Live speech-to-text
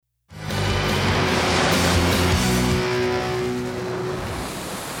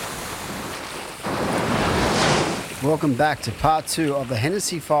Welcome back to part 2 of the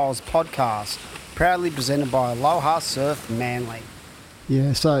Hennessey Files podcast, proudly presented by Aloha Surf Manly.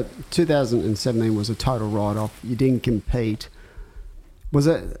 Yeah, so 2017 was a total write-off. You didn't compete. Was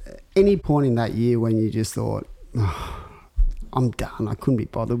there any point in that year when you just thought, oh, I'm done, I couldn't be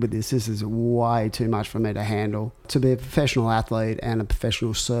bothered with this, this is way too much for me to handle? To be a professional athlete and a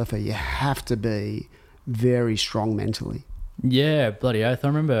professional surfer, you have to be very strong mentally. Yeah, bloody oath. I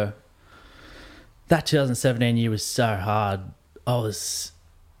remember that 2017 year was so hard. I was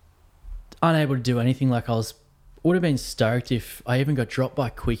unable to do anything. Like would have been stoked if I even got dropped by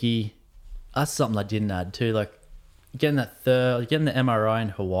Quickie. That's something I didn't add to. Like getting the MRI in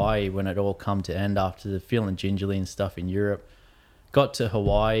Hawaii when it all come to end after the feeling gingerly and stuff in Europe. Got to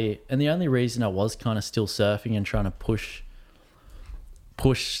Hawaii, and the only reason I was kind of still surfing and trying to push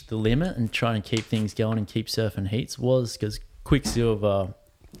the limit and trying to keep things going and keep surfing heats was because Quicksilver,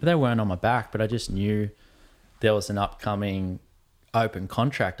 they weren't on my back, but I just knew there was an upcoming open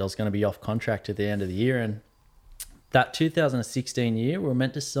contract. I was going to be off contract at the end of the year. And that 2016 year, we were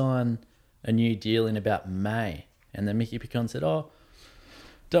meant to sign a new deal in about May. And then Mickey Picon said, oh,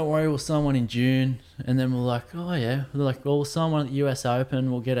 don't worry, we'll sign one in June. And then we're like, oh yeah. We're like, well, we'll sign one at the US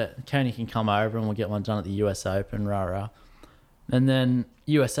Open. We'll get it. Kane can come over and we'll get one done at the US Open, rah. And then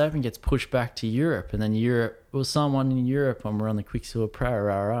US Open gets pushed back to Europe. And then we'll sign one in Europe when we're on the Quicksilver Pro,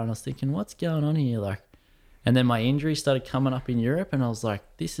 rah. And I was thinking, what's going on here? Like, and then my injury started coming up in Europe. And I was like,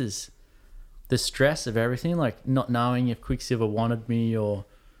 this is the stress of everything. Like not knowing if Quicksilver wanted me or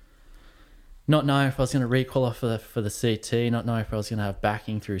not knowing if I was going to re-qualify for the CT, not knowing if I was going to have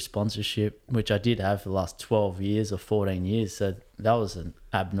backing through sponsorship, which I did have for the last 12 years or 14 years. So that was an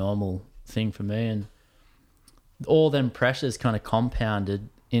abnormal thing for me. And all them pressures kind of compounded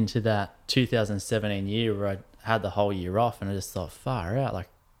into that 2017 year where I had the whole year off, and I just thought, far out. Like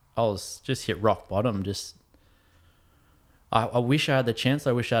I was just hit rock bottom. I wish I had the chance.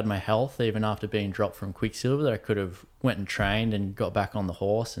 I wish I had my health, even after being dropped from Quicksilver, that I could have went and trained and got back on the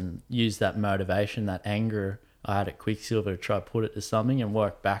horse and used that motivation, that anger I had at Quicksilver to try to put it to something and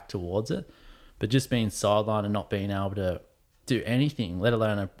work back towards it. But just being sidelined and not being able to do anything, let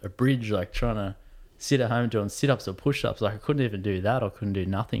alone a bridge, like trying to sit at home doing sit-ups or push-ups, like I couldn't even do that. I couldn't do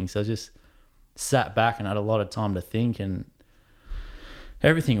nothing. So I just sat back and had a lot of time to think, and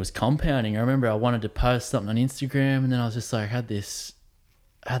everything was compounding. I remember I wanted to post something on Instagram, and then I was just like, had this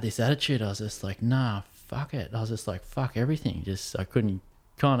attitude. I was just like, nah, fuck it. I was just like, fuck everything. I couldn't,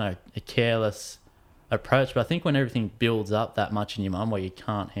 kind of a careless approach. But I think when everything builds up that much in your mind where you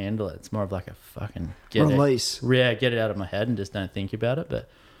can't handle it, it's more of like a fucking release. Get it out of my head and just don't think about it. But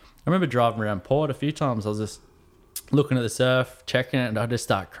I remember driving around Port a few times. I was just looking at the surf, checking it, and I'd just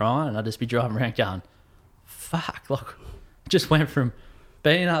start crying. I'd just be driving around going, fuck, like, just went from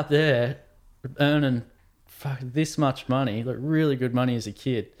being up there, earning this much money, like really good money as a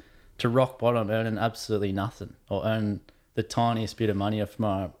kid, to rock bottom, earning absolutely nothing, or earn the tiniest bit of money off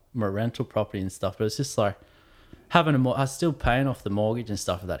my rental property and stuff. But it's just like I was still paying off the mortgage and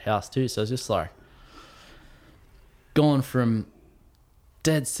stuff of that house too. So it's just like going from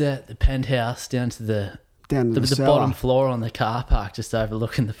dead set the penthouse down to the bottom floor on the car park, just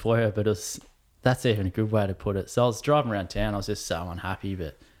overlooking the foyer. But that's even a good way to put it. So I was driving around town. I was just so unhappy.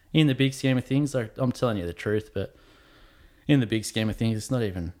 But in the big scheme of things, like, I'm telling you the truth, but in the big scheme of things, it's not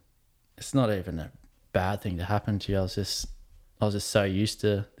even a bad thing to happen to you. I was just so used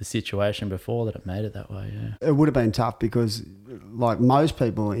to the situation before that it made it that way. Yeah. It would have been tough because, like, most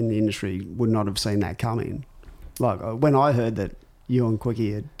people in the industry would not have seen that coming. Like, when I heard that you and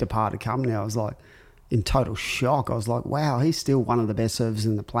Quickie had departed company, I was like in total shock. I was like, wow, he's still one of the best surfers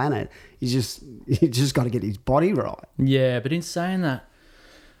in the planet. He's just got to get his body right. Yeah, but in saying that,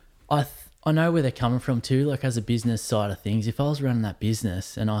 I know where they're coming from too, like as a business side of things. If I was running that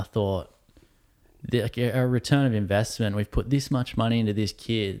business and I thought, like, a return of investment, we've put this much money into this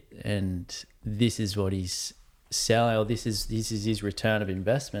kid and this is what he's selling, or this is his return of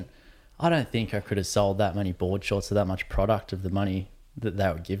investment, I don't think I could have sold that many board shorts or that much product of the money that they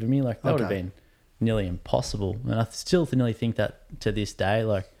were giving me. Like, that would have been nearly impossible. And I still nearly think that to this day.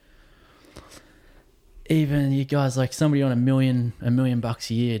 Like, even you guys, like somebody on $1 million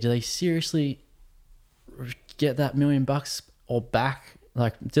a year, do they seriously get that $1 million or back?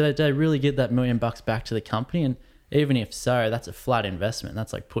 Like, do they really get that $1 million back to the company? And even if so, that's a flat investment.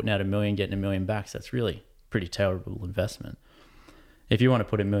 That's like putting out $1 million, getting $1 million back. So that's really pretty terrible investment. If you want to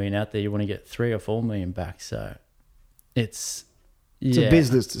put $1 million out there, you want to get $3 or $4 million back. So it's a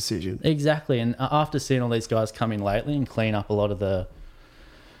business decision. Exactly. And after seeing all these guys come in lately and clean up a lot of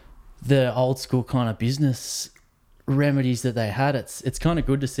the old school kind of business remedies that they had, it's kind of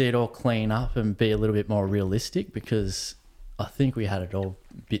good to see it all clean up and be a little bit more realistic, because I think we had it all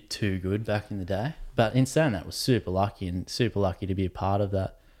a bit too good back in the day. But in saying that, was super lucky to be a part of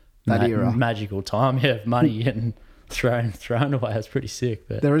that era. Magical time. Yeah, money getting thrown away. That's pretty sick.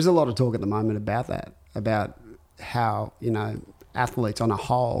 But there is a lot of talk at the moment about that, about how, you know, athletes on a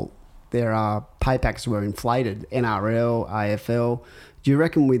whole, their pay packs were inflated, NRL, AFL. Do you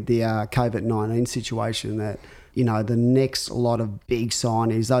reckon with the COVID-19 situation that, you know, the next lot of big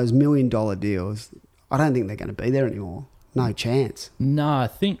signees, those $1 million deals, I don't think they're going to be there anymore? No chance. No, I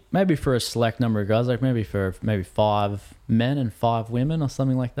think maybe for a select number of guys, like maybe 5 men and 5 women or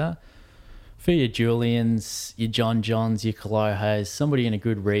something like that. For your Julians, your John Johns, your Kalohes, somebody in a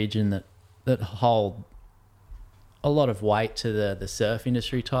good region that hold a lot of weight to the surf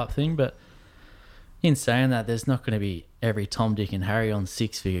industry type thing. But in saying that, there's not going to be every Tom, Dick and Harry on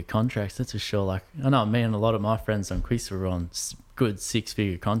 6-figure contracts, that's for sure. Like, I know me and a lot of my friends on Quiz were on good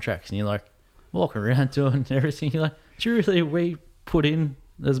 6-figure contracts, and you're like walking around doing everything. You're like, do you really, we put in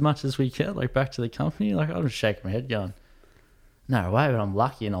as much as we can, like back to the company? Like, I'm just shaking my head going, no way, but I'm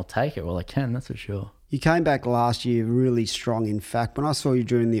lucky and I'll take it while I can, that's for sure. You came back last year really strong. In fact, when I saw you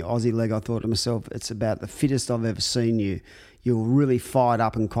during the Aussie leg, I thought to myself, it's about the fittest I've ever seen you. You were really fired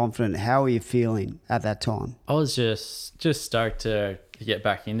up and confident. How were you feeling at that time? I was just stoked to get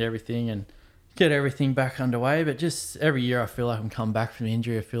back into everything and get everything back underway. But just every year I feel like I'm coming back from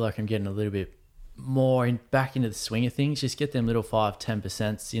injury. I feel like I'm getting a little bit more back into the swing of things. Just get them little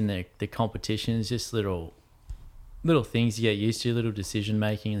 5-10% in the competitions, just little things you get used to, little decision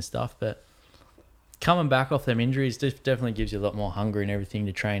making and stuff. But coming back off them injuries definitely gives you a lot more hunger and everything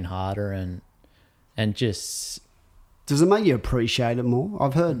to train harder and just... Does it make you appreciate it more?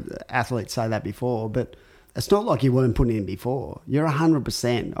 I've heard athletes say that before, but it's not like you weren't putting in before. You're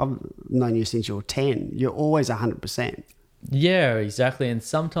 100%. I've known you since you're 10. You're always 100%. Yeah, exactly. And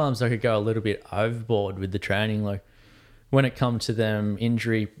sometimes I could go a little bit overboard with the training. Like when it comes to them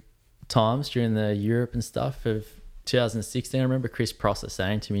injury times during the Europe and stuff of 2016, I remember Chris Prosser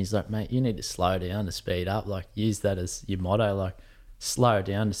saying to me, he's like, mate, you need to slow down to speed up. Like use that as your motto. Like slow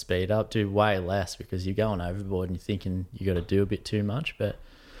down to speed up, do way less, because you're going overboard and you're thinking you got to do a bit too much. But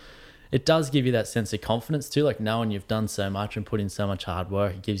it does give you that sense of confidence too, like knowing you've done so much and put in so much hard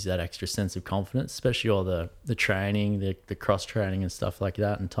work. It gives you that extra sense of confidence, especially all the training, the cross training and stuff like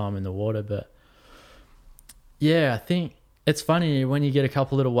that, and time in the water. But yeah, I think it's funny when you get a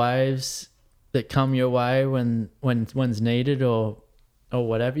couple little waves that come your way when's needed or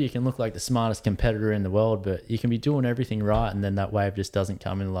whatever. You can look like the smartest competitor in the world, but you can be doing everything right, and then that wave just doesn't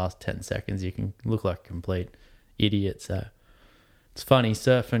come in the last 10 seconds. You can look like a complete idiot. So it's funny,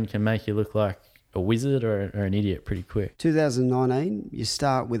 surfing can make you look like a wizard or an idiot pretty quick. 2019, you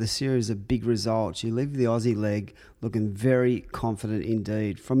start with a series of big results. You leave the Aussie leg looking very confident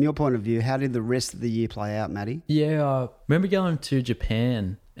indeed. From your point of view, how did the rest of the year play out, Matty? Yeah, I remember going to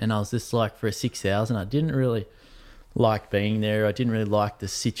Japan, and I was just like, for a 6,000, I didn't really like being there. I didn't really like the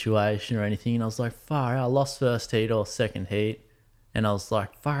situation or anything. And I was like, far out, I lost first heat or second heat. And I was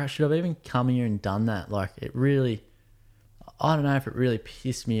like, far out, should I have even come here and done that? Like it really, I don't know if it really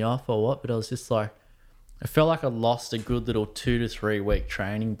pissed me off or what, but I was just like, I felt like I lost a good little 2 to 3 week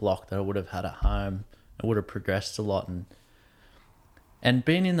training block that I would have had at home. I would have progressed a lot. And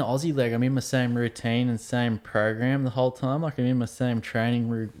being in the Aussie leg, I'm in my same routine and same program the whole time. Like I'm in my same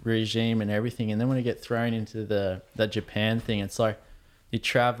training regime and everything. And then when I get thrown into that Japan thing, it's like you're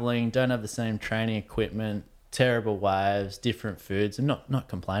traveling, don't have the same training equipment, terrible waves, different foods. I'm not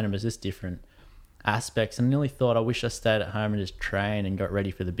complaining, but it's just different aspects. And I nearly thought I wish I stayed at home and just trained and got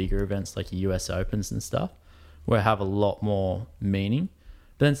ready for the bigger events like the US Opens and stuff, where I have a lot more meaning.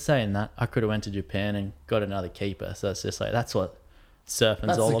 But then saying that, I could have went to Japan and got another keeper. So it's just like, that's what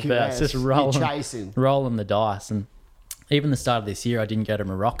surfing's all about. It's just rolling the dice. And even the start of this year, I didn't go to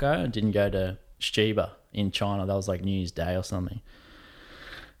Morocco. I didn't go to Chiba in China. That was like New Year's Day or something.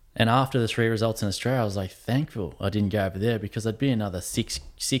 And after the 3 results in Australia, I was like thankful I didn't go over there, because I'd be another 6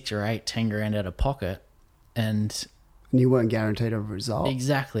 or 8, 10 grand out of pocket. And you weren't guaranteed a result.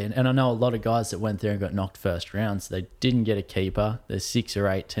 Exactly. And I know a lot of guys that went there and got knocked first round, so they didn't get a keeper. They're 6 or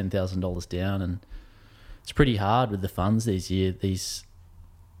 8, $10,000 down, and it's pretty hard with the funds these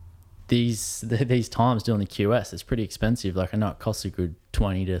times doing the QS. It's pretty expensive. Like I know it costs a good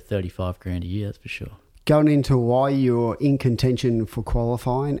 20 to 35 grand a year, that's for sure. Going into Hawaii, you were in contention for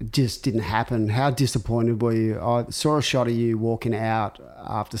qualifying. It just didn't happen. How disappointed were you? I saw a shot of you walking out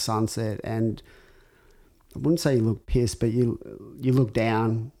after sunset, and I wouldn't say you looked pissed, but you looked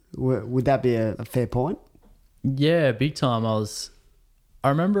down. Would that be a fair point? Yeah, big time. I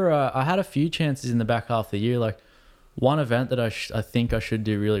remember I had a few chances in the back half of the year. Like One event that I think I should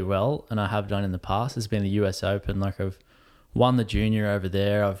do really well, and I have done in the past, has been the US Open. Like, I've won the junior over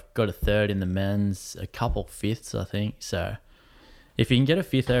there. I've got a third in the men's, a couple fifths, I think. So if you can get a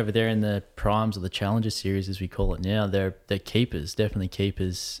fifth over there in the primes or the Challenger Series, as we call it now, they're keepers, definitely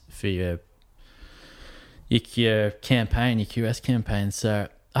keepers for your campaign, your QS campaign. So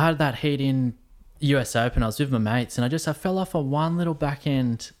I had that heat in US Open. I was with my mates, and I fell off on one little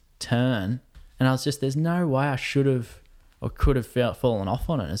backhand turn, and I was just, there's no way I should have or could have fallen off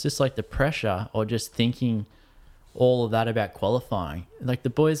on it. It's just like the pressure, or just thinking all of that about qualifying. Like, the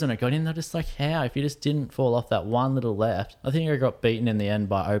boys, when I got in, they're just like, how? If you just didn't fall off that one little left. I think I got beaten in the end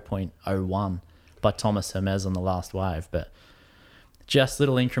by 0.01 by Thomas Hermes on the last wave. But just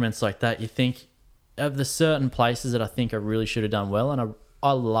little increments like that, you think of the certain places that I think I really should have done well. And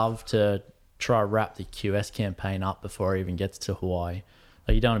I love to try wrap the QS campaign up before it even gets to Hawaii.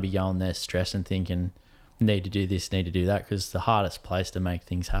 Like, you don't want to be going there stressing, thinking, need to do this, need to do that, because it's the hardest place to make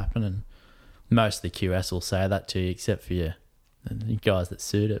things happen. And most of the QS will say that to you, except for you guys that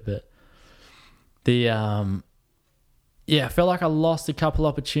suit it. But I felt like I lost a couple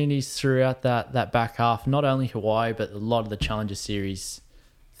opportunities throughout that back half. Not only Hawaii, but a lot of the Challenger Series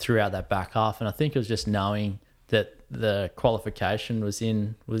throughout that back half. And I think it was just knowing that the qualification was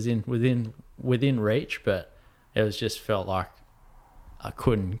within reach, but it was just felt like I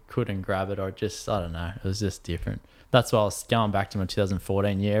couldn't grab it, or just, I don't know, it was just different. That's why I was going back to my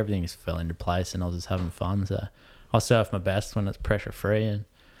 2014 year. Everything just fell into place, and I was just having fun. So I surf my best when it's pressure free, and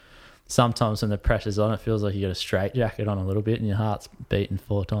sometimes when the pressure's on, it feels like you got a straight jacket on a little bit, and your heart's beating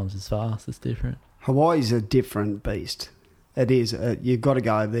 4 times as fast. It's different. Hawaii's a different beast. It is. You've got to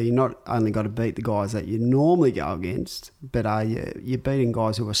go over there. You not only got to beat the guys that you normally go against, but you're beating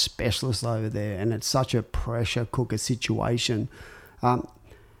guys who are specialists over there, and it's such a pressure cooker situation.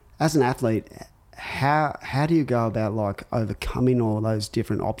 As an athlete, how do you go about, like, overcoming all those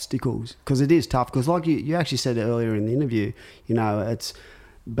different obstacles? Because it is tough. Because like you actually said earlier in the interview, you know, it's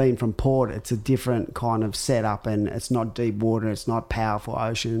been from port. It's a different kind of setup, and it's not deep water. It's not powerful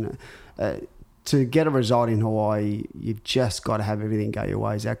ocean. To get a result in Hawaii, you've just got to have everything go your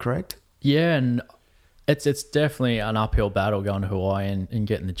way. Is that correct? Yeah, and it's definitely an uphill battle going to Hawaii and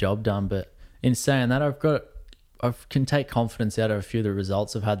getting the job done. But in saying that, I can take confidence out of a few of the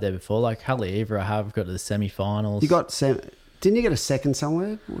results I've had there before. Like Haleiwa, I've got to the semi-finals. Didn't you get a second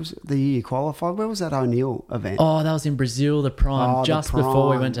somewhere? Was it the year you qualified? Where was that O'Neill event? Oh, that was in Brazil, the Prime, before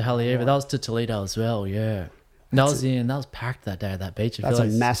we went to Haleiwa. Right. That was to Toledo as well, yeah. That was packed that day at that beach. That's a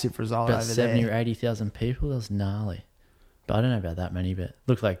massive result over there. About 70 or 80,000 people. That was gnarly. But I don't know about that many, but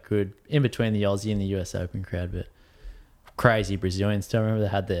looked like good. In between the Aussie and the US Open crowd, but crazy Brazilians. Still remember they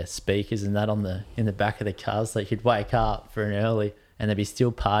had their speakers and that in the back of the cars. Like, you'd wake up for an early and they'd be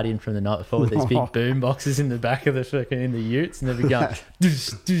still partying from the night before with these big boom boxes in the back of the fucking, in the utes, and they'd be going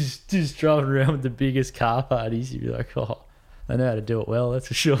just driving around with the biggest car parties. You'd be like, oh, they know how to do it well, that's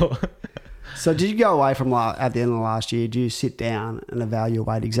for sure. So did you go away from at the end of the last year, do you sit down and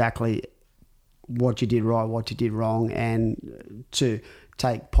evaluate exactly what you did right, what you did wrong, and to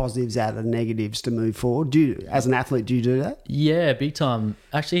take positives out of negatives to move forward? As an athlete, do you do that? Yeah, big time.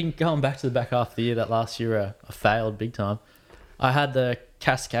 Actually, going back to the back half of the year, that last year I failed big time. I had the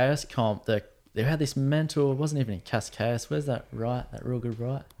Cascais comp. They had this mental, it wasn't even in Cascais. Where's that right? That real good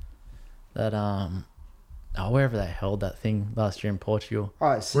right? That, wherever they held that thing last year in Portugal.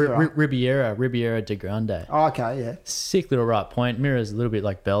 Oh, Ribeira de Grande. Oh, okay, yeah. Sick little right point. Mirrors a little bit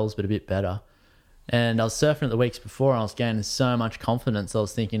like Bell's, but a bit better. And I was surfing it the weeks before, and I was gaining so much confidence. I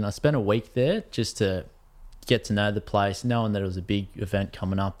was thinking, I spent a week there just to get to know the place, knowing that it was a big event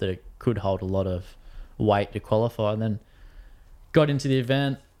coming up, that it could hold a lot of weight to qualify. And then got into the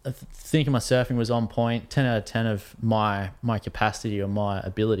event, thinking my surfing was on point, 10 out of 10 of my capacity or my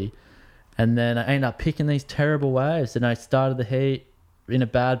ability. And then I ended up picking these terrible waves, and I started the heat in a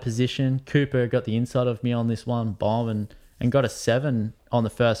bad position. Cooper got the inside of me on this one bomb and got a 7 on the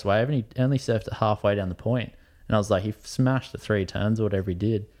first wave, and he only surfed it halfway down the point. And I was like, he smashed the 3 turns or whatever he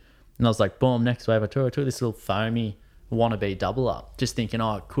did. And I was like, boom, next wave I took this little foamy wannabe double up, just thinking,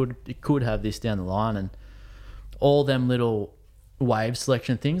 it could have this down the line. And all them little wave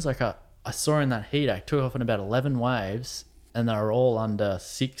selection things, like I saw in that heat, I took off on about 11 waves, and they were all under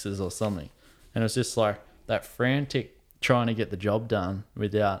 6s or something. And it was just like that frantic trying to get the job done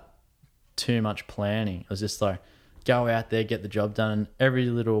without too much planning. It was just like, go out there, get the job done. And every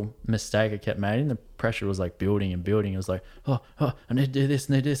little mistake I kept making, the pressure was like building and building. It was like, oh, I need to do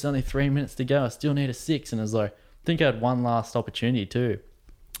this, only 3 minutes to go. I still need a 6. And it was like, I think I had one last opportunity too.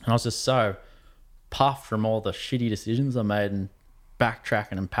 And I was just so puffed from all the shitty decisions I made and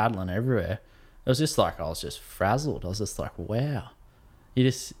backtracking and paddling everywhere. it was just like I was just frazzled. I was just like, wow.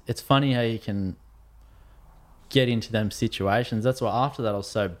 It's funny how you can get into them situations. That's why after that I was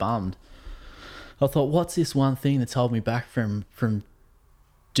so bummed. I thought, what's this one thing that's holding me back from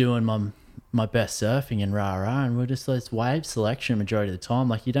doing my best surfing and rah-rah, and we're just this wave selection majority of the time.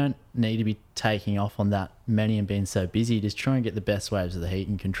 Like, you don't need to be taking off on that many and being so busy. Just try and get the best waves of the heat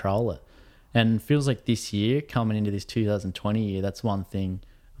and control it. And it feels like this year, coming into this 2020 year, that's one thing.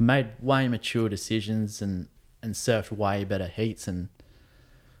 I made way mature decisions and surfed way better heats, and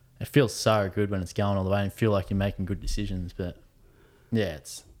it feels so good when it's going all the way and feel like you're making good decisions. But yeah,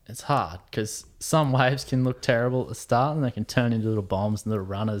 it's hard because some waves can look terrible at the start and they can turn into little bombs and little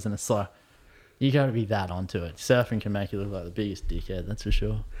runners, and it's like, you got to be that onto it. Surfing can make you look like the biggest dickhead, that's for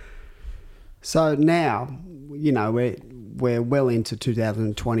sure. So now, you know, we're well into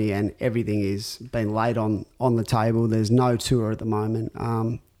 2020 and everything is been laid on the table. There's no tour at the moment.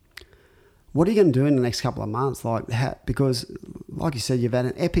 What are you going to do in the next couple of months? Because, like you said, you've had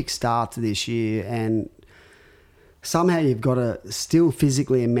an epic start to this year, and somehow you've got to still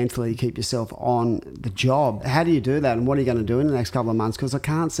physically and mentally keep yourself on the job. How do you do that, and what are you going to do in the next couple of months? Because I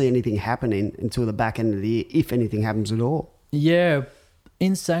can't see anything happening until the back end of the year, if anything happens at all. Yeah.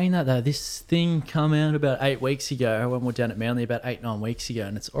 In saying that, though, this thing come out about 8 weeks ago when we were down at Manly, about 8-9 weeks ago,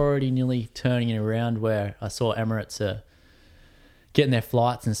 and it's already nearly turning it around where I saw Emirates are getting their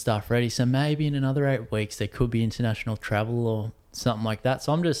flights and stuff ready. So maybe in another 8 weeks there could be international travel or something like that.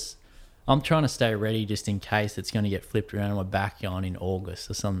 So I'm trying to stay ready just in case it's going to get flipped around and we're back on in August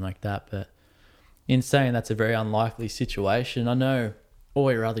or something like that. But in saying that's a very unlikely situation, I know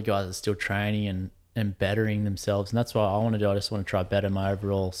all your other guys are still training and bettering themselves, and that's what I want to do. I just want to try better my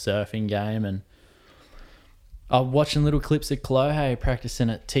overall surfing game. And I'm watching little clips of Clohe practicing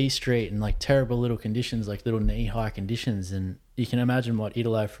at T Street in like terrible little conditions, like little knee-high conditions, and you can imagine what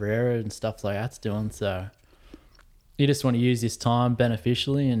Italo Ferreira and stuff like that's doing. So you just want to use this time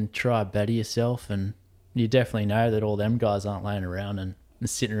beneficially and try better yourself, and you definitely know that all them guys aren't laying around and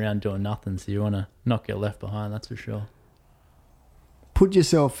sitting around doing nothing, so you want to not get left behind, that's for sure. Put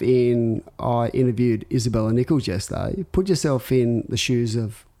yourself in, I interviewed Isabella Nichols yesterday, put yourself in the shoes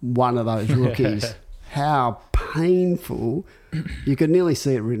of one of those rookies. How painful, you could nearly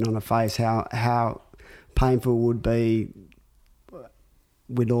see it written on her face, how painful it would be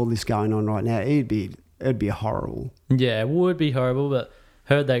with all this going on right now. It'd be horrible. Yeah, it would be horrible, but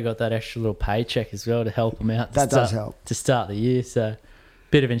heard they got that extra little paycheck as well to help them out. Does help. To start the year, so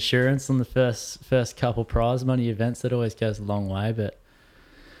bit of insurance on the first couple prize money events, that always goes a long way. But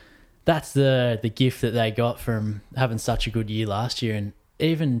that's the gift that they got from having such a good year last year. And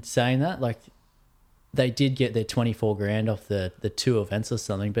even saying that, like, they did get their 24 grand off the 2 events or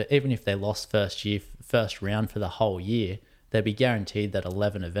something, but even if they lost first round for the whole year, they'd be guaranteed that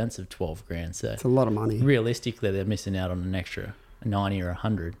 11 events of 12 grand. So it's a lot of money. Realistically, they're missing out on an extra 90 or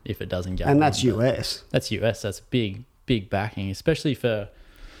 100 if it doesn't go. And that's US. That's US. That's big backing, especially for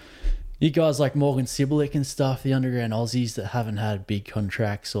you guys like Morgan Sibilic and stuff, the underground Aussies that haven't had big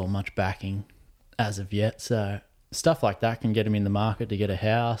contracts or much backing as of yet. So stuff like that can get them in the market to get a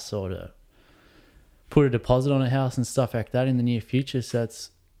house or to put a deposit on a house and stuff like that in the near future. So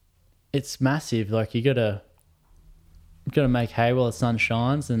it's massive. Like, you gotta make hay while the sun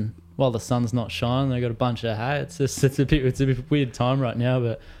shines, and while the sun's not shining, they got a bunch of hay. It's a bit weird time right now,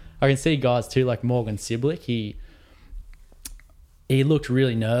 but I can see guys too like Morgan Sibilic. He looked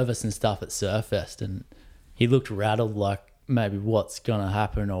really nervous and stuff at Surfest, and he looked rattled, like maybe what's gonna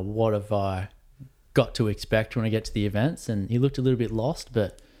happen or what have I got to expect when I get to the events, and he looked a little bit lost.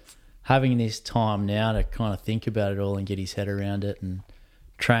 But having this time now to kind of think about it all and get his head around it and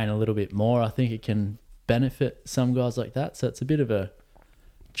train a little bit more, I think it can benefit some guys like that. So it's a bit of a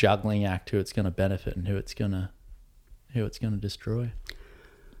juggling act, who it's going to benefit and who it's going to destroy.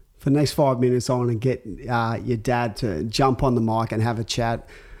 For the next 5 minutes, I want to get your dad to jump on the mic and have a chat.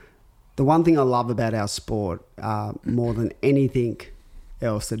 The one thing I love about our sport, more than anything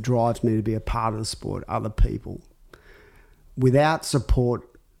else that drives me to be a part of the sport, are the people. Without support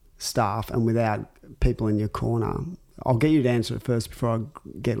staff and without people in your corner, I'll get you to answer it first before I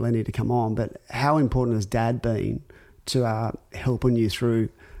get Lenny to come on, but how important has Dad been to helping you through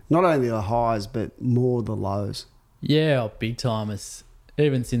not only the highs but more the lows? Yeah, big time. It's,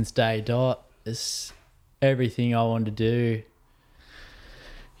 even since day dot, it's everything I wanted to do.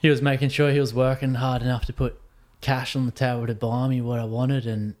 He was making sure he was working hard enough to put cash on the table to buy me what I wanted,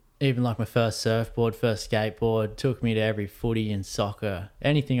 and even like my first surfboard, first skateboard, took me to every footy and soccer,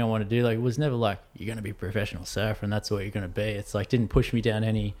 anything I want to do. Like, it was never like, you're going to be a professional surfer and that's what you're going to be. It's like, didn't push me down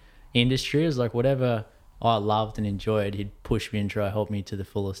any industry. It was like, whatever I loved and enjoyed, he'd push me and try to help me to the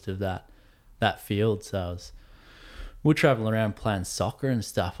fullest of that that field. So we'll travel around playing soccer and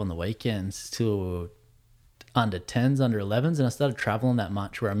stuff on the weekends till under 10s, under 11s, and I started traveling that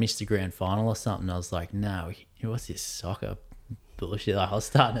much where I missed a grand final or something. I was like, no, what's this soccer bullshit? Like, I was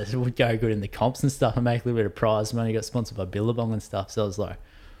starting to go good in the comps and stuff and make a little bit of prize money, got sponsored by Billabong and stuff. So I was like,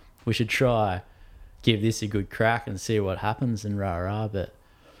 we should try give this a good crack and see what happens and rah. But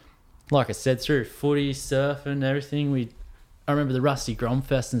like I said, through footy, surfing, everything, I remember the Rusty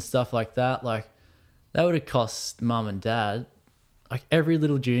Gromfest and stuff like that. Like, that would have cost mum and dad, like every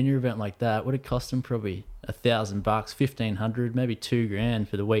little junior event like that would have cost them probably $1,000, $1,500, maybe $2,000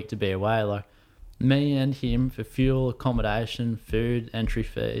 for the week to be away. Like, me and him for fuel, accommodation, food, entry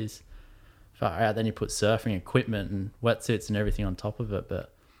fees. Far out. Then you put surfing equipment and wetsuits and everything on top of it.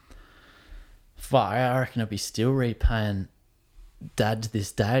 But far out, I reckon I'd be still repaying dad to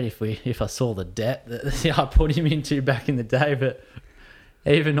this day if I saw the debt that I put him into back in the day. But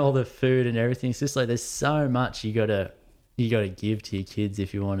even all the food and everything, it's just like there's so much you gotta give to your kids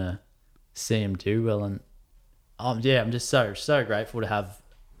if you want to see them do well. And I'm just so grateful to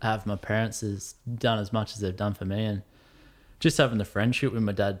have my parents has done as much as they've done for me, and just having the friendship with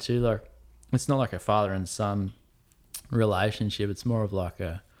my dad too. Like, it's not like a father and son relationship. It's more of like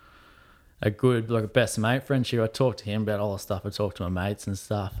a good, like a best mate friendship. I talk to him about all the stuff I talk to my mates and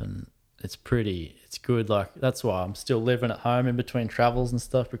stuff, and it's good. Like, that's why I'm still living at home in between travels and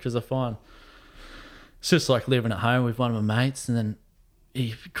stuff, because I find it's just like living at home with one of my mates, and then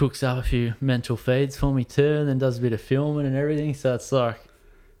he cooks up a few mental feeds for me too, and then does a bit of filming and everything. So it's like,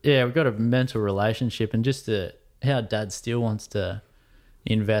 yeah, we've got a mental relationship, and just how dad still wants to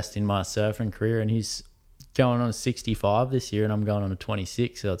invest in my surfing career, and he's going on a 65 this year and I'm going on a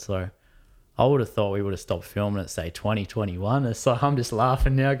 26. So it's like, I would have thought we would have stopped filming at say 2021. It's like, I'm just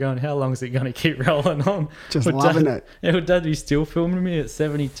laughing now going, how long is it going to keep rolling on? Just loving it. Yeah, would dad be still filming me at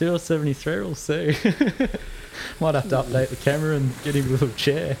 72 or 73? We'll see. Might have to update the camera and get him a little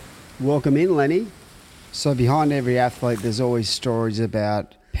chair. Welcome in, Lenny. So behind every athlete, there's always stories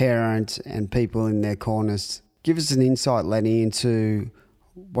about parents and people in their corners. Give us an insight, Lenny, into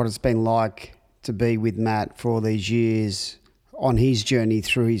what it's been like to be with Matt for all these years on his journey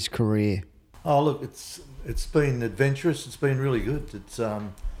through his career. Oh, look, it's been adventurous. It's been really good. It's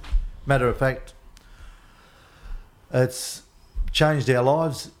matter of fact, it's changed our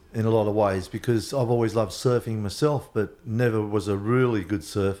lives in a lot of ways, because I've always loved surfing myself, but never was a really good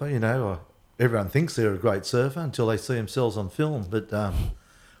surfer. You know, everyone thinks they're a great surfer until they see themselves on film. But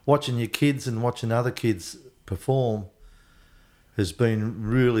watching your kids and watching other kids perform has been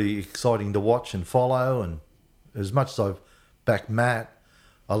really exciting to watch and follow. And as much as I've backed Matt,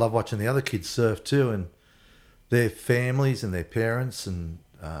 I love watching the other kids surf too, and their families and their parents and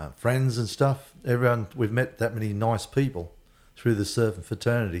friends and stuff. Everyone, we've met that many nice people through the surfing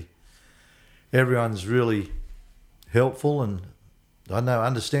fraternity. Everyone's really helpful and, I don't know,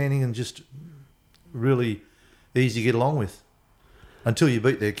 understanding, and just really easy to get along with. Until you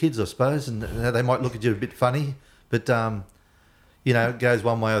beat their kids, I suppose, and they might look at you a bit funny, but you know, it goes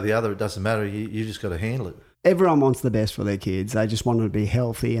one way or the other. It doesn't matter. You just got to handle it. Everyone wants the best for their kids. They just want them to be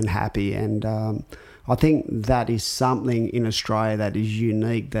healthy and happy. And I think that is something in Australia that is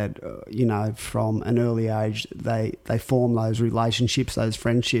unique, that, you know, from an early age, they form those relationships, those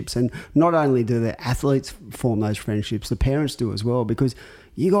friendships. And not only do the athletes form those friendships, the parents do as well, because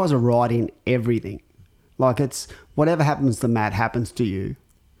you guys are right in everything. Like, it's whatever happens to Matt happens to you,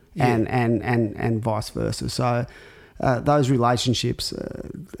 yeah. and vice versa. So those relationships,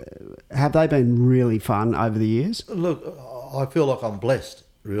 have they been really fun over the years? Look, I feel like I'm blessed,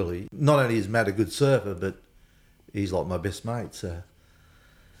 really. Not only is Matt a good surfer, but he's like my best mate. So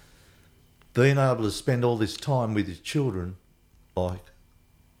being able to spend all this time with his children, like,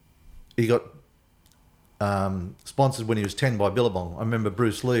 he got sponsored when he was 10 by Billabong. I remember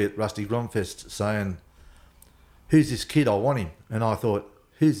Bruce Lee at Rusty Gromfest saying, "Who's this kid? I want him." And I thought,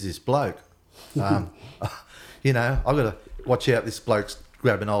 who's this bloke? You know, I've got to watch out, this bloke's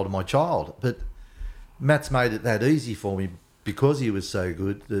grabbing hold of my child. But Matt's made it that easy for me because he was so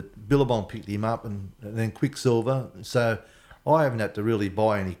good that Billabong picked him up, and then Quicksilver. So I haven't had to really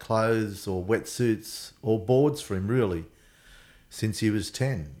buy any clothes or wetsuits or boards for him, really, since he was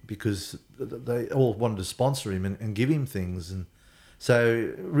 10, because they all wanted to sponsor him and give him things. And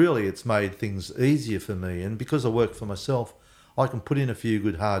so really it's made things easier for me. And because I work for myself, I can put in a few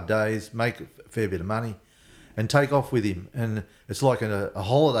good hard days, make a fair bit of money, and take off with him. And it's like a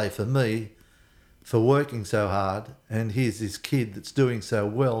holiday for me for working so hard. And here's this kid that's doing so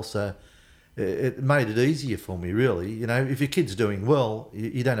well. So it made it easier for me, really. You know, if your kid's doing well,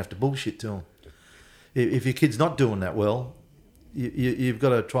 you don't have to bullshit to him. If your kid's not doing that well, you've got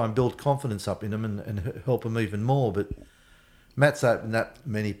to try and build confidence up in them and help them even more. But Matt's opened that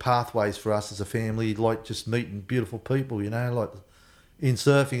many pathways for us as a family, like just meeting beautiful people, like in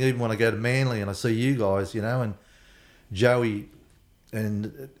surfing, even when I go to Manly and I see you guys, and Joey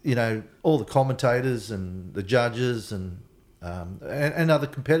and, all the commentators and the judges and other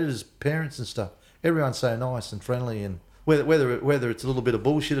competitors, parents and stuff. Everyone's so nice and friendly, and whether it's a little bit of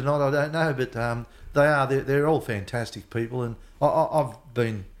bullshit or not, I don't know, but they're all fantastic people, and I've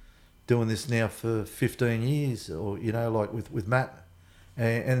been doing this now for 15 years, or like with Matt,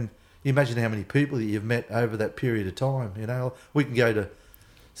 and you imagine how many people that you've met over that period of time. We can go to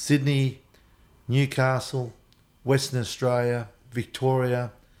Sydney, Newcastle, Western Australia,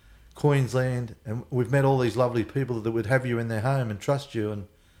 Victoria, Queensland, and we've met all these lovely people that would have you in their home and trust you and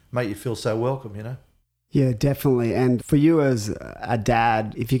make you feel so welcome. Yeah, definitely. And for you as a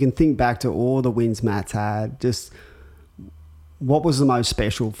dad, if you can think back to all the wins Matt's had, just what was the most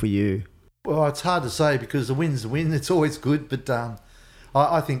special for you? Well, it's hard to say because the win's a win. It's always good. But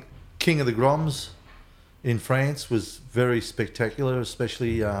I think King of the Groms in France was very spectacular,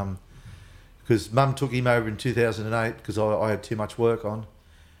 especially because Mum took him over in 2008 because I had too much work on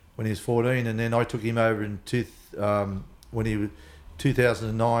when he was 14. And then I took him over in when he was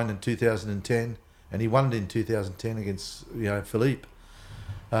 2009 and 2010. And he won it in 2010 against Philippe.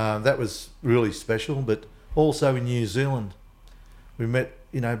 That was really special. But also in New Zealand, we met.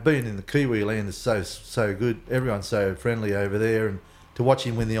 Being in the Kiwi land is so good. Everyone's so friendly over there, and to watch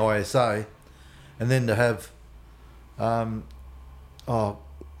him win the ISA, and then to have,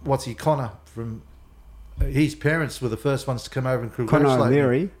 Connor from. His parents were the first ones to come over and congratulate Connor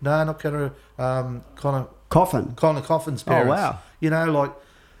O'Leary? No, not Connor. Connor Coffin. Connor Coffin's parents. Oh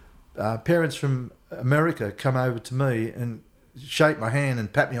wow! Parents from America come over to me and shake my hand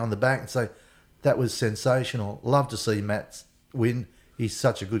and pat me on the back and say, "That was sensational. Love to see Matt win. He's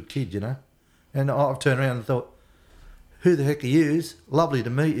such a good kid, And I've turned around and thought, who the heck are yous? Lovely to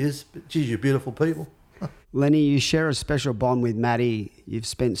meet yous, but geez, you're beautiful people." Lenny, you share a special bond with Matty. You've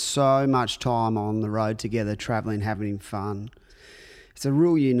spent so much time on the road together, travelling, having fun. It's a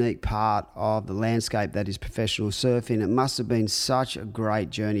real unique part of the landscape that is professional surfing. It must have been such a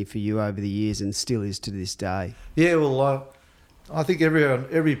great journey for you over the years and still is to this day. Yeah, well, I think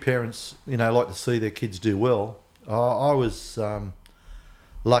every parents, like to see their kids do well. I was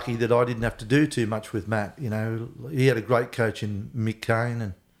lucky that I didn't have to do too much with Matt. He had a great coach in Mick Kane,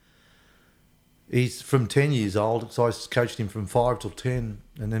 and he's from 10 years old, so I coached him from 5 till 10,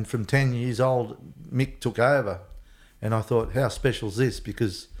 and then from 10 years old, Mick took over, and I thought, how special is this?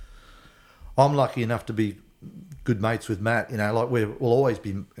 Because I'm lucky enough to be good mates with Matt. We'll always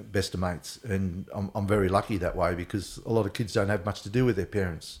be best of mates, and I'm very lucky that way because a lot of kids don't have much to do with their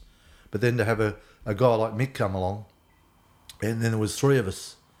parents. But then to have a guy like Mick come along, and then there was 3 of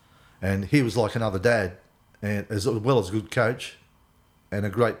us, and he was like another dad, and as well as a good coach and a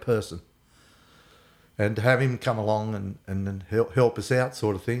great person. And to have him come along and help us out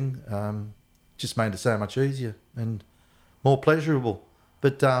sort of thing just made it so much easier and more pleasurable.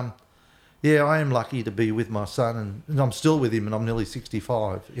 But yeah, I am lucky to be with my son, and I'm still with him, and I'm nearly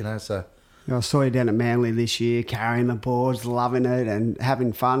 65, so... I saw you down at Manly this year, carrying the boards, loving it and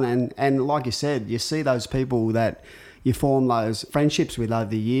having fun. And like you said, you see those people that you form those friendships with over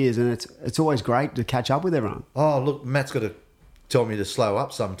the years, and it's always great to catch up with everyone. Oh, look, Matt's got to tell me to slow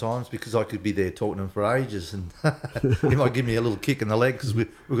up sometimes because I could be there talking to him for ages, and he might give me a little kick in the leg because we've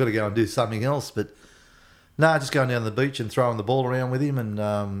got to go and do something else. But no, just going down the beach and throwing the ball around with him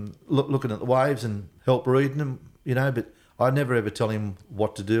and looking at the waves and help reading them, but I never ever tell him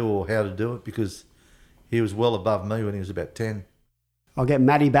what to do or how to do it because he was well above me when he was about 10. I'll get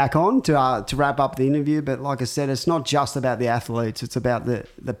Matty back on to wrap up the interview, but like I said, it's not just about the athletes, it's about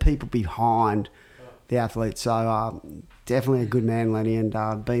the people behind the athletes. So definitely a good man, Lenny, and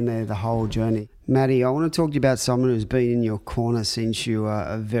been there the whole journey. Matty, I want to talk to you about someone who's been in your corner since you were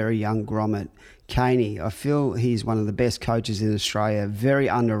a very young grommet, Caney. I feel he's one of the best coaches in Australia, very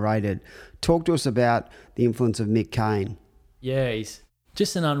underrated. Talk to us about the influence of Mick Kane. Yeah, he's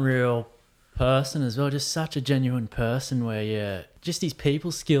just an unreal person as well, just such a genuine person where just his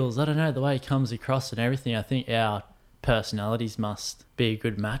people skills, I don't know, the way he comes across and everything. I think our personalities must be a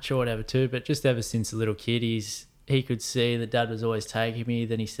good match or whatever too, but just ever since a little kid, he could see that Dad was always taking me.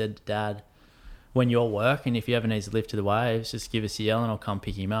 Then he said to Dad, when you're working, if you ever need to lift to the waves, just give us a yell and I'll come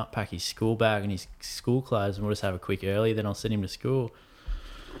pick him up, pack his school bag and his school clothes, and we'll just have a quick early, then I'll send him to school.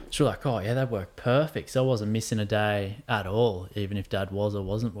 So we're like, oh yeah, that worked perfect. So I wasn't missing a day at all, even if Dad was or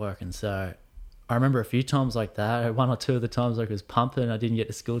wasn't working. So I remember a few times like that. 1 or 2 of the times I was pumping, I didn't get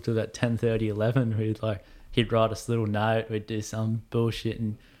to school till about 10:30, 11. We'd like he'd write us a little note, we'd do some bullshit,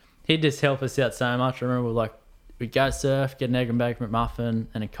 and he'd just help us out so much. I remember like we'd go surf, get an egg and bacon McMuffin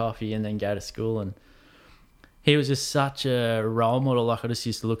and a coffee, and then go to school. And he was just such a role model. Like I just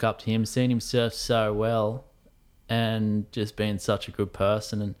used to look up to him, seeing him surf so well and just being such a good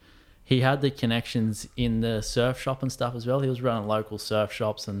person. And he had the connections in the surf shop and stuff as well. He was running local surf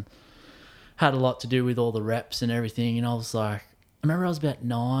shops and had a lot to do with all the reps and everything. And I was like, I remember I was about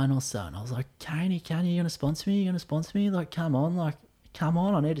 9 or so, and I was like, Caney, you going to sponsor me? You going to sponsor me? Like, come on,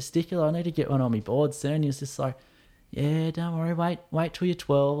 I need a sticker. I need to get one on my board soon. He was just like, yeah, don't worry, wait till you're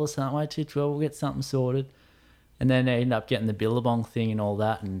 12 or something. Wait till you're 12, we'll get something sorted. And then they ended up getting the Billabong thing and all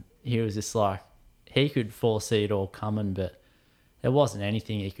that, and he was just like, he could foresee it all coming, but there wasn't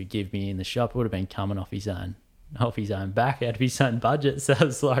anything he could give me in the shop. It would have been coming off his own back, out of his own budget. So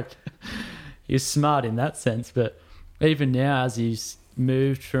it's like, he was smart in that sense. But even now, as he's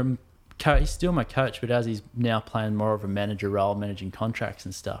moved from he's still my coach, but as he's now playing more of a manager role, managing contracts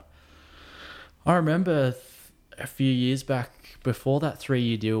and stuff. I remember a few years back, before that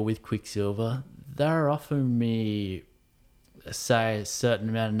 3-year deal with Quicksilver, they were offering me, say, a certain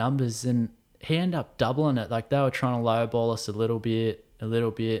amount of numbers, and he ended up doubling it. Like, they were trying to lowball us a little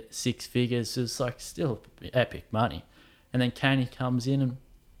bit, 6 figures. It was like still epic money. And then Caney comes in, and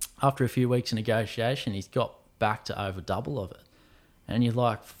after a few weeks of negotiation, he's got back to over double of it. And you're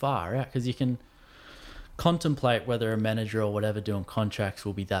like, far out, because you can contemplate whether a manager or whatever doing contracts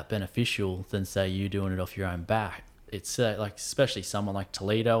will be that beneficial than, say, you doing it off your own back. It's like, especially someone like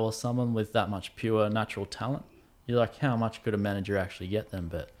Toledo or someone with that much pure natural talent. You're like, how much could a manager actually get them?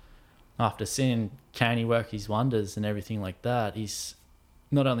 But after seeing Caney work his wonders and everything like that, he's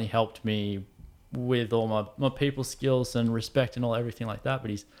not only helped me with all my people skills and respect and all everything like that,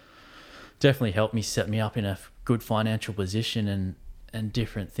 but he's definitely helped me set me up in a good financial position and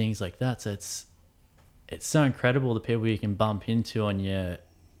different things like that. So it's so incredible the people you can bump into in your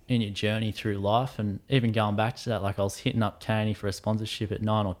journey through life. And even going back to that, like I was hitting up Caney for a sponsorship at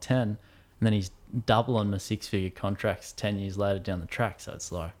 9 or 10, and then he's doubling my 6-figure contracts 10 years later down the track. So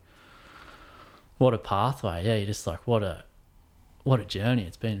it's like, what a pathway. Yeah, you're just like, what a journey.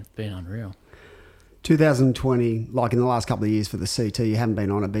 It's been unreal. 2020, like in the last couple of years for the CT, you haven't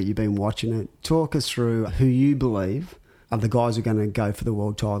been on it, but you've been watching it. Talk us through who you believe are the guys who are going to go for the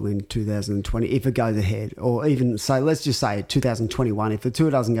world title in 2020, if it goes ahead. Or even say, let's just say 2021, if the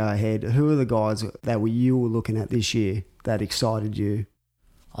tour doesn't go ahead, who are the guys that you were looking at this year that excited you?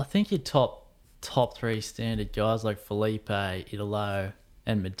 I think your top 3 standard guys like Felipe, Italo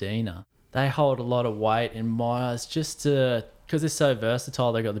and Medina, they hold a lot of weight in my eyes, just because they're so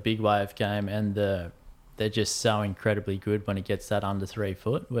versatile. They've got the big wave game, and they're just so incredibly good when it gets that under 3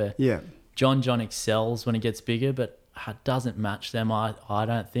 foot, where John excels when it gets bigger, but doesn't match them, I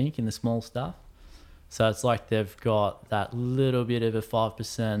don't think, in the small stuff. So it's like they've got that little bit of a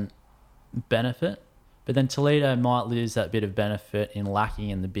 5% benefit, but then Toledo might lose that bit of benefit in lacking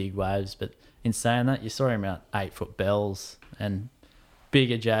in the big waves. But in saying that, you saw him out 8-foot bells and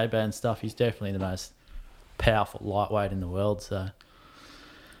bigger J-Bay and stuff. He's definitely the most powerful lightweight in the world. So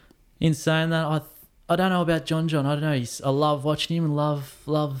in saying that, I don't know about John. I don't know. I love watching him and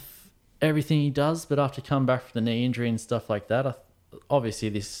love everything he does. But after coming back from the knee injury and stuff like that, obviously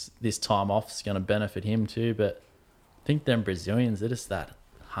this time off is going to benefit him too. But I think them Brazilians, they're just that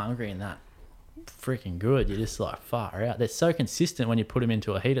hungry and that freaking good. You're just like, far out. They're so consistent when you put them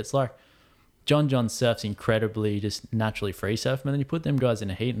into a heat. It's like John surfs incredibly just naturally free surf, and then you put them guys in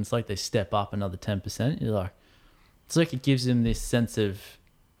a heat and it's like they step up another 10%. You're like, it's like it gives them this sense of,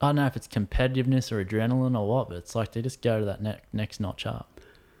 I don't know if it's competitiveness or adrenaline or what, but it's like they just go to that next notch up.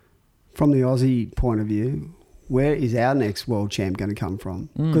 From the Aussie point of view, where is our next world champ going to come from?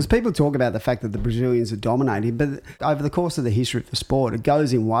 Because people talk about the fact that the Brazilians are dominating, but over the course of the history of the sport, it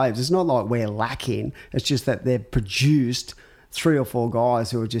goes in waves. It's not like we're lacking. It's just that they've produced 3 or 4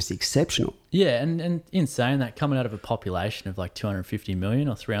 guys who are just exceptional. Yeah, and in saying that, coming out of a population of like 250 million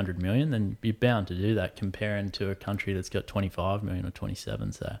or 300 million, then you're bound to do that comparing to a country that's got 25 million or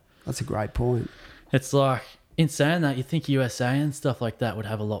 27. So that's a great point. It's like, in saying that, you think USA and stuff like that would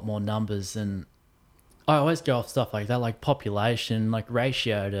have a lot more numbers, and I always go off stuff like that, like population, like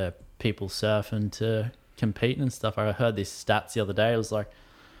ratio to people surfing to competing and stuff. I heard this stats the other day. It was like,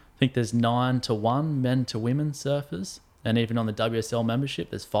 I think there's 9-1 men to women surfers. And even on the WSL membership,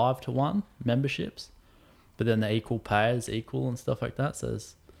 there's 5-1 memberships. But then the equal payers equal and stuff like that. So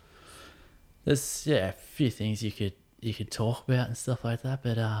there's a few things you could talk about and stuff like that.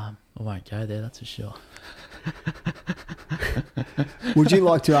 But I won't go there, that's for sure. Would you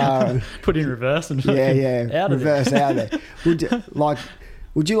like to put in reverse and reverse out there? Would you, like,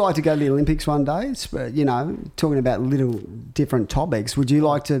 Would you like to go to the Olympics one day? You know, talking about little different topics. Would you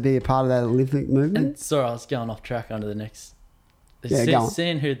like to be a part of that Olympic movement? And sorry, I was going off track onto the next.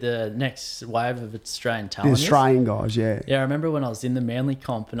 Seeing who the next wave of Australian talent the Australian guys, yeah. Yeah, I remember when I was in the Manly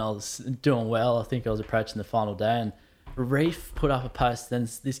comp and I was doing well. I think I was approaching the final day, and Reef put up a post. Then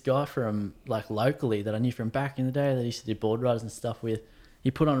this guy from like locally that I knew from back in the day that I used to do board rides and stuff with, he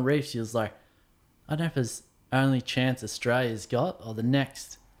put on Reef. He was like, I don't know if it's only chance Australia's got or the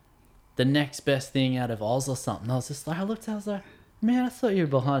next best thing out of Oz or something. I was just like, I looked, I was like, man, I thought you were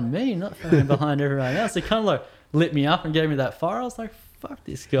behind me, not fucking behind everyone else. It kind of like lit me up and gave me that fire. I was like, fuck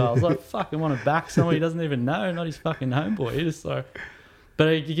this guy. I was like, fucking want to back someone he doesn't even know, not his fucking homeboy. He just like, but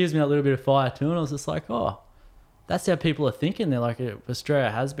it gives me a little bit of fire too. And I was just like, oh, that's how people are thinking. They're like,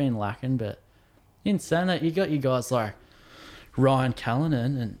 Australia has been lacking, but in saying that, you got you guys like Ryan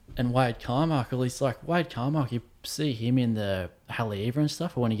Callanan and Wade Carmichael. At least like Wade Carmichael, you see him in the Haleiva and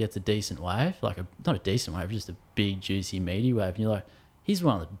stuff, or when he gets a decent wave, like not a decent wave, just a big, juicy, meaty wave. And you're like, he's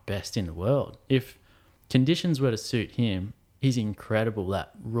one of the best in the world. If conditions were to suit him, he's incredible,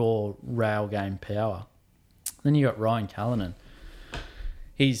 that raw rail game power. Then you got Ryan Callanan.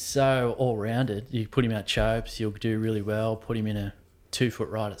 He's so all-rounded. You put him out chopes, he'll do really well. Put him in a 2-foot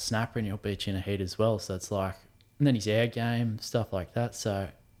ride at snapper and he'll beat you in a heat as well. So it's like, and then his air game, stuff like that. So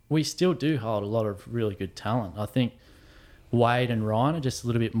we still do hold a lot of really good talent. I think Wade and Ryan are just a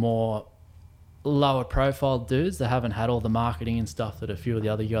little bit more lower profile dudes. They haven't had all the marketing and stuff that a few of the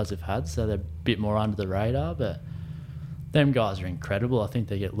other guys have had, so they're a bit more under the radar. But them guys are incredible. I think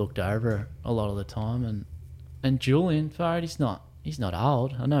they get looked over a lot of the time. And Julian Farad, he's not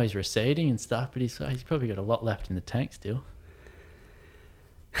old. I know he's receding and stuff, but he's probably got a lot left in the tank still.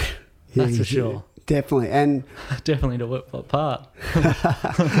 That's for sure. Definitely. And definitely to work part.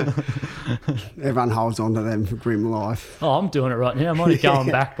 Everyone holds on to them for grim life. Oh, I'm doing it right now. I'm only going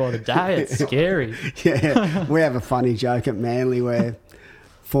back by the day. It's scary. Yeah. We have a funny joke at Manly where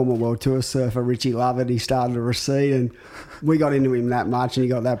former World Tour surfer Richie Lovett, he started to recede, and we got into him that much and he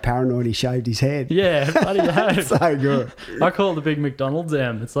got that paranoid he shaved his head. Yeah, bloody hell. So good. I call it the big McDonald's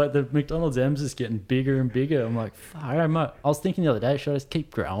M. It's like the McDonald's M's just getting bigger and bigger. I'm like, fuck, I was thinking the other day, should I just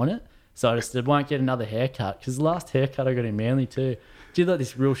keep growing it? So I just won't get another haircut, because the last haircut I got in Manly too, did like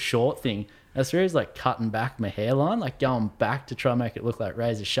this real short thing. I was really like cutting back my hairline, like going back to try and make it look like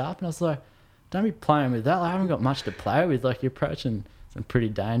razor sharp. And I was like, don't be playing with that. Like, I haven't got much to play with. Like, you're approaching some pretty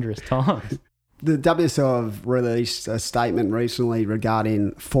dangerous times. The WSL have released a statement recently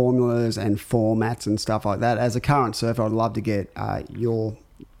regarding formulas and formats and stuff like that. As a current surfer, I'd love to get your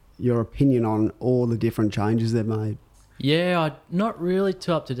opinion on all the different changes they've made. Yeah, I'm not really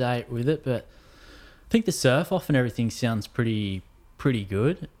too up to date with it, but I think the surf off and everything sounds pretty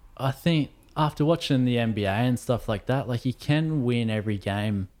good. I think after watching the NBA and stuff like that, like, you can win every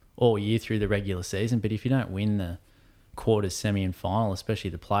game all year through the regular season, but if you don't win the quarters, semi and final, especially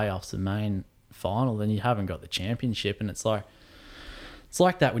the playoffs, the main final, then you haven't got the championship. And it's like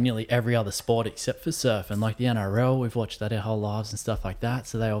that with nearly every other sport except for surf. And like the NRL, we've watched that our whole lives and stuff like that,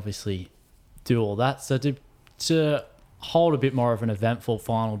 so they obviously do all that. So to hold a bit more of an eventful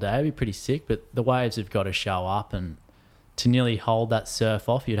final day would be pretty sick, but the waves have got to show up, and to nearly hold that surf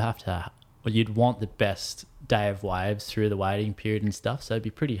off, you'd want the best day of waves through the waiting period and stuff, so it'd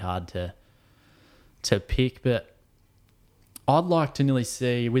be pretty hard to pick. But I'd like to nearly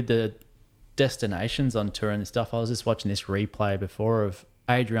see, with the destinations on tour and stuff, I was just watching this replay before of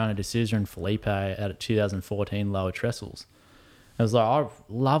Adriana de Souza and Felipe out at 2014 Lower Trestles. I was like, I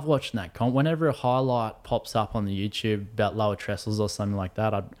love watching that comp. Whenever a highlight pops up on the YouTube about Lower Trestles or something like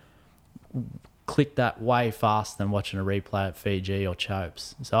that, I'd click that way faster than watching a replay at Fiji or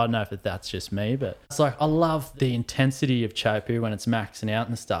Chopes. So I don't know if that's just me, but it's like, I love the intensity of Chopu when it's maxing out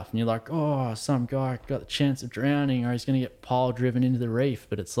and stuff. And you're like, oh, some guy got the chance of drowning, or he's going to get pile driven into the reef.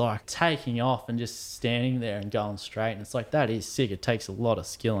 But it's like taking off and just standing there and going straight. And it's like, that is sick. It takes a lot of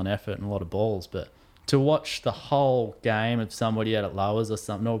skill and effort and a lot of balls. But to watch the whole game of somebody out at lowers or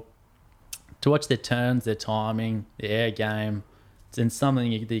something, or to watch their turns, their timing, the air game, it's something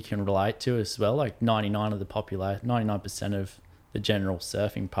that you can relate to as well. Like 99% of the general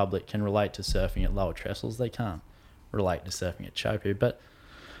surfing public can relate to surfing at Lower Trestles. They can't relate to surfing at Chopu, but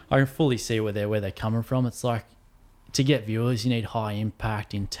I can fully see where they're coming from. It's like, to get viewers, you need high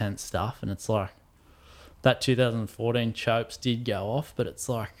impact, intense stuff, and it's like that 2014 Chopes did go off, but it's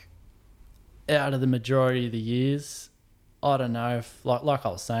like, out of the majority of the years, I don't know if, like I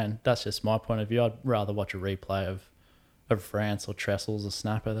was saying, that's just my point of view. I'd rather watch a replay of France or Trestles or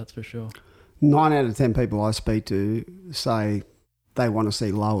Snapper, that's for sure. 9 out of 10 people I speak to say they want to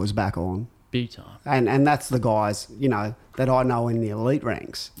see lowers back on. Big time. And that's the guys, that I know in the elite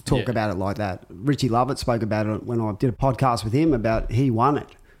ranks talk about it like that. Richie Lovett spoke about it when I did a podcast with him about he won it.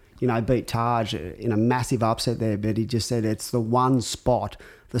 You know, beat Taj in a massive upset there, but he just said it's the one spot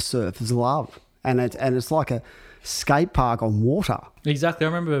the surfers love. And it's like a skate park on water. Exactly. I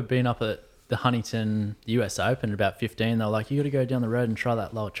remember being up at the Huntington US Open at about 15. They were like, you got to go down the road and try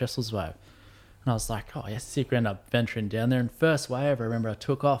that lower Trestles wave. And I was like, oh, yeah, sick. We ended up venturing down there. And first wave, I remember I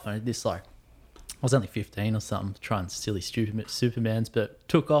took off and I did this I was only 15 or something, trying silly stupid Supermans, but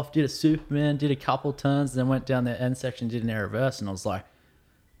took off, did a Superman, did a couple turns, then went down the end section, did an air reverse. And I was like,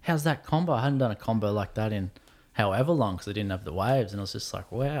 how's that combo? I hadn't done a combo like that in however long because I didn't have the waves. And I was just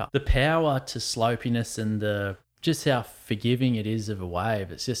like, wow. The power to slopiness and just how forgiving it is of a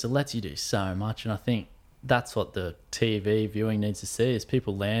wave. It's just, it lets you do so much. And I think that's what the TV viewing needs to see is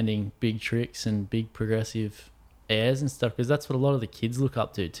people landing big tricks and big progressive airs and stuff, because that's what a lot of the kids look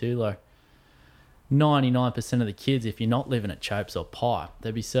up to too. Like 99% of the kids, if you're not living at Chopes or Pipe,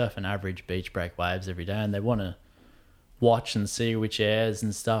 they'd be surfing average beach break waves every day, and they want to watch and see which airs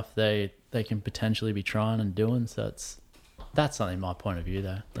and stuff they can potentially be trying and doing. So that's something my point of view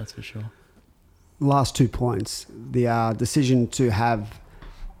though, that's for sure. Last 2 points. The decision to have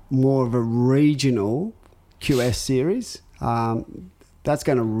more of a regional QS series, that's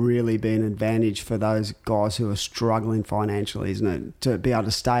going to really be an advantage for those guys who are struggling financially, isn't it? To be able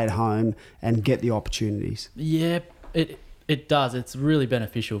to stay at home and get the opportunities. Yeah, it does. It's really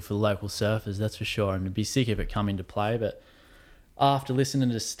beneficial for the local surfers, that's for sure. And it'd be sick if it come into play. But after listening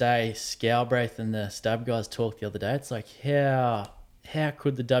to Stay, Scalbraith and the Stab guys talk the other day, it's like, how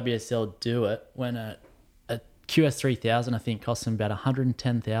could the WSL do it when a QS 3000, I think, costs them about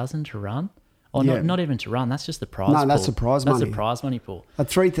 $110,000 to run? Or not even to run. That's just the prize pool. No, that's the prize money. That's the prize money pool. I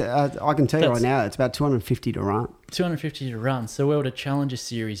can tell you right now, it's about $250 to run. $250 to run. So where would a Challenger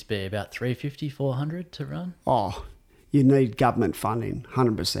Series be? About $350, $400 to run? Oh, you need government funding,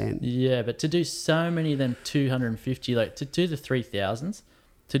 100%. Yeah, but to do so many of them 250, like to do the 3000s,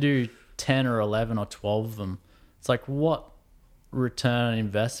 to do 10 or 11 or 12 of them, it's like what return on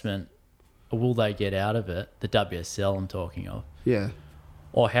investment will they get out of it? The WSL I'm talking of. Yeah.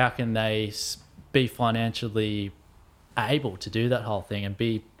 Or how can they be financially able to do that whole thing and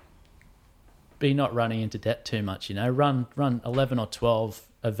be not running into debt too much, you know? Run 11 or 12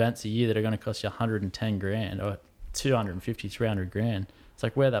 events a year that are going to cost you 110 grand or 250, 300 grand. It's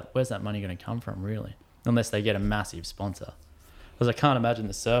like, where's that money going to come from, really? Unless they get a massive sponsor. Because I can't imagine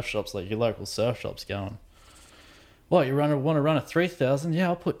the surf shops, like your local surf shops, going, well, you want to run a 3,000? Yeah,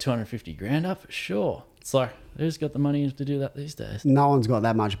 I'll put 250 grand up for sure. It's like, who's got the money to do that these days? No one's got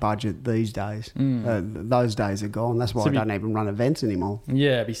that much budget these days. Those days are gone. That's why I don't even run events anymore.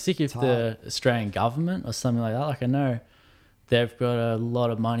 Yeah, it'd be sick if the Australian government or something like that, like I know they've got a lot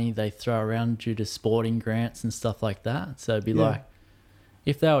of money they throw around due to sporting grants and stuff like that. So it'd be like,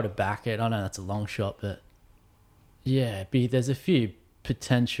 if they were to back it, I know that's a long shot, but yeah, there's a few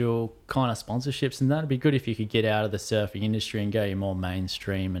potential kind of sponsorships, and that'd be good if you could get out of the surfing industry and go more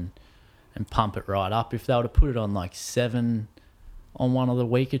mainstream and pump it right up. If they were to put it on like 7 on one of the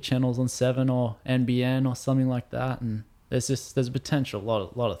weaker channels on 7 or NBN or something like that, and there's a potential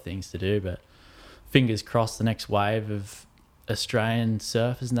lot of things to do, but fingers crossed the next wave of Australian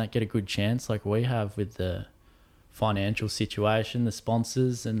surfers and that get a good chance like we have with the financial situation, the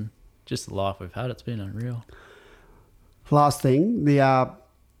sponsors, and just the life we've had. It's been unreal. Last thing, the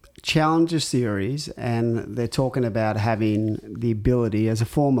Challenger Series, and they're talking about having the ability as a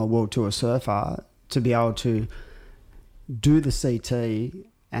former World Tour surfer to be able to do the CT,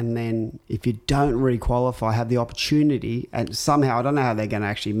 and then if you don't re-qualify, have the opportunity, and somehow, I don't know how they're going to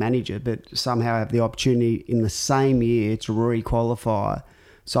actually manage it, but somehow have the opportunity in the same year to re-qualify.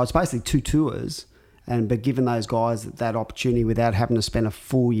 So it's basically 2 tours, but giving those guys that opportunity without having to spend a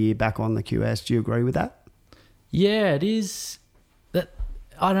full year back on the QS. Do you agree with that? Yeah, it is.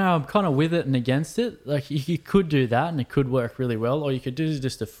 I don't know, I'm kind of with it and against it. Like, you could do that and it could work really well, or you could do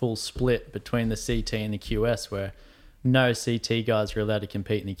just a full split between the CT and the QS where no CT guys are allowed to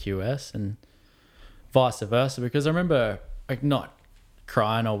compete in the QS and vice versa. Because I remember, like, not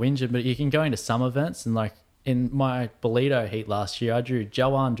crying or whinging, but you can go into some events, and like in my Bolito heat last year, I drew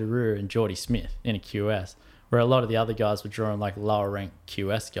Joanne Daru and Geordie Smith in a QS, where a lot of the other guys were drawing like lower ranked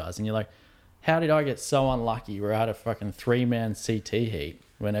QS guys. And you're like, how did I get so unlucky where I had a fucking 3-man CT heat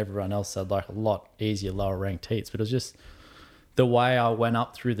when everyone else had like a lot easier lower ranked heats? But it was just the way I went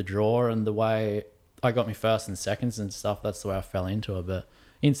up through the draw and the way I got me first and seconds and stuff. That's the way I fell into it. But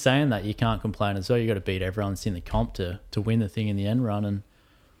in saying that, you can't complain as well. You got to beat everyone that's in the comp to win the thing in the end run. And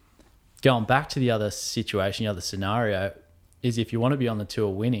going back to the other situation, the other scenario, is if you want to be on the tour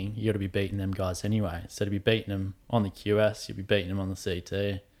winning, you got to be beating them guys anyway. So to be beating them on the QS, you'll be beating them on the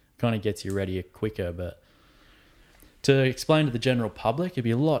CT. Kind of gets you ready quicker, but to explain to the general public, it'd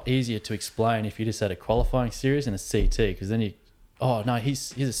be a lot easier to explain if you just had a qualifying series and a CT, because then you, oh no,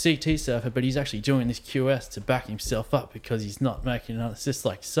 he's a CT surfer, but he's actually doing this QS to back himself up because he's not making it. It's just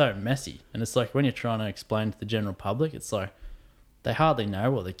like so messy. And it's like when you're trying to explain to the general public, it's like they hardly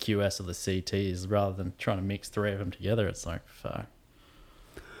know what the QS or the CT is, rather than trying to mix three of them together. It's like, fuck.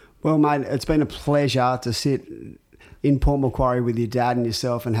 Well, mate, it's been a pleasure to sit in Port Macquarie with your dad and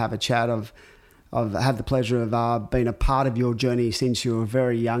yourself and have a chat. I've had the pleasure of being a part of your journey since you were a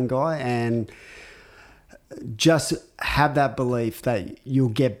very young guy, and just have that belief that you'll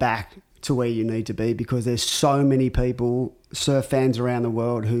get back to where you need to be, because there's so many people, surf fans around the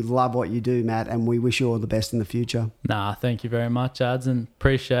world, who love what you do, Matt, and we wish you all the best in the future. Nah, thank you very much, Ads, and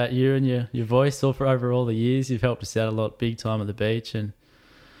appreciate you and your voice over all the years. You've helped us out a lot, big time at the beach, and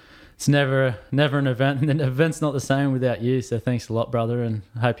it's never an event, and the event's not the same without you, so thanks a lot, brother, and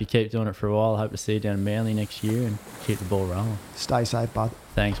I hope you keep doing it for a while. I hope to see you down in Manly next year and keep the ball rolling. Stay safe, bud.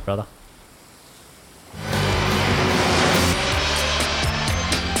 Thanks, brother.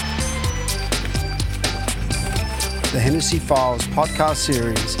 The Hennessey Files podcast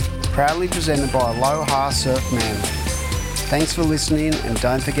series, proudly presented by Aloha Surf Manly. Thanks for listening, and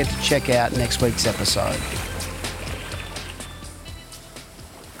don't forget to check out next week's episode.